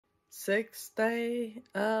6th day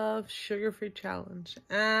of sugar-free challenge,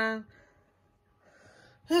 and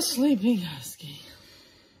a sleeping husky.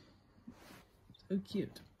 So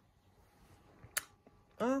cute.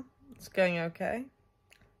 Well, it's going okay.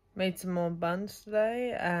 Made some more buns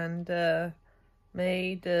today, and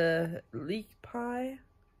made leek pie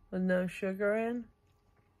with no sugar in.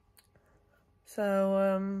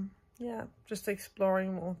 So yeah, just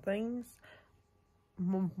exploring more things.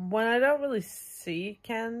 When I don't really see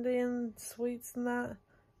candy and sweets and that,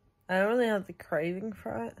 I don't really have the craving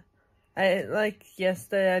for it. Like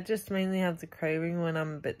yesterday, I just mainly have the craving when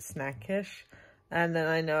I'm a bit snackish. And then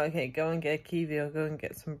I know, okay, go and get a kiwi or go and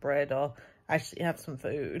get some bread or actually have some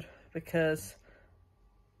food. Because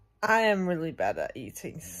I am really bad at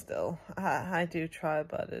eating still. I do try,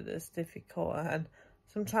 but it is difficult. And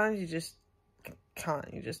sometimes you just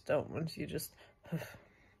can't. You just don't want to. You just...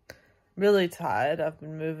 really tired. I've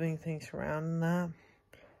been moving things around and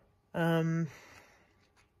that.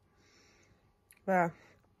 But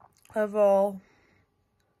overall,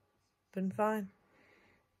 been fine.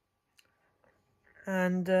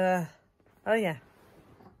 And oh yeah,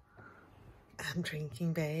 I'm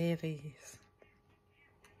drinking Baileys.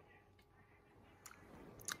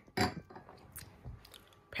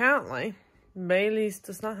 Apparently, Baileys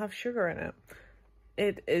does not have sugar in it.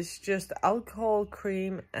 It is just alcohol,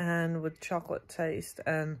 cream, and with chocolate taste,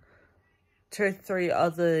 and 2 or 3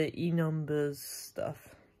 other E-numbers stuff.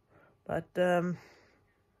 But, so,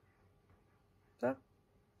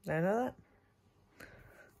 I know that.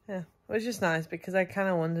 Yeah, it was just nice because I kind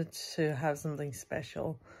of wanted to have something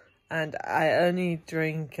special. And I only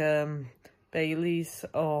drink, Baileys,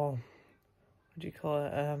 or, what do you call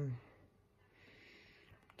it,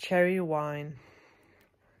 cherry wine,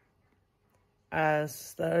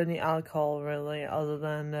 as the only alcohol really, other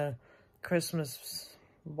than Christmas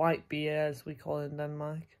white beer, as we call it in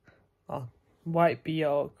Denmark. Oh, white beer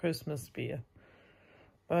or Christmas beer.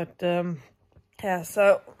 But yeah,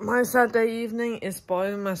 so my Saturday evening is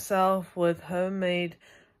spoiling myself with homemade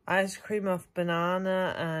ice cream of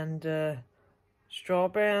banana and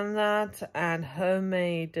strawberry and that, and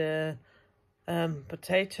homemade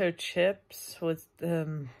potato chips with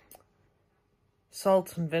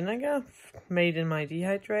salt and vinegar made in my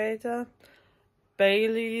dehydrator.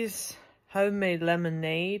 Baileys homemade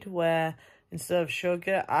lemonade, where instead of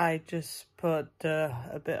sugar I just put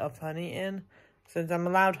a bit of honey in, since I'm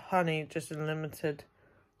allowed honey just in limited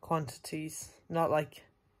quantities, not like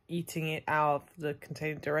eating it out of the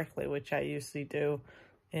container directly, which I usually do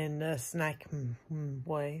in a snack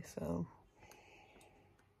way. So,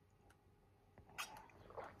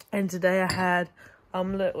 and today I had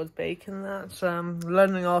omelette with bacon, that, so I'm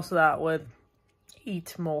learning also that with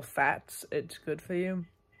eat more fats, it's good for you.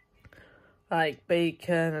 Like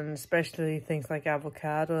bacon, and especially things like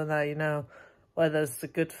avocado and that, you know, where there's the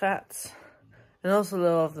good fats. And also a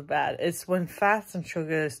little of the bad. It's when fats and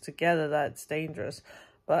sugar is together that it's dangerous.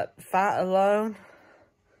 But fat alone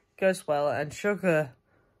goes well, and sugar,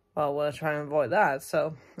 well, we're trying to avoid that.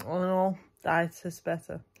 So, all in all, diet is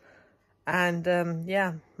better. And,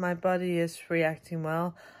 yeah, my body is reacting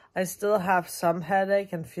well. I still have some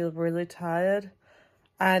headache and feel really tired.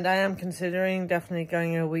 And I am considering definitely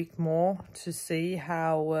going a week more to see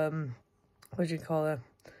how, what do you call it?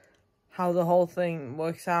 How the whole thing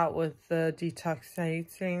works out with the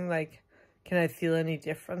detoxing. Like, can I feel any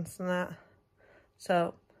difference in that?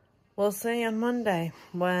 So, we'll see on Monday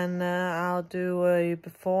when I'll do a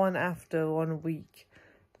before and after 1 week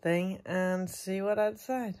thing and see what I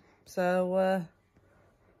decide. So,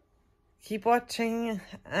 keep watching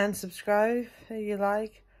and subscribe if you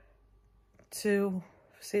like to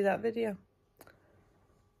see that video.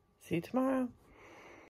 See you tomorrow.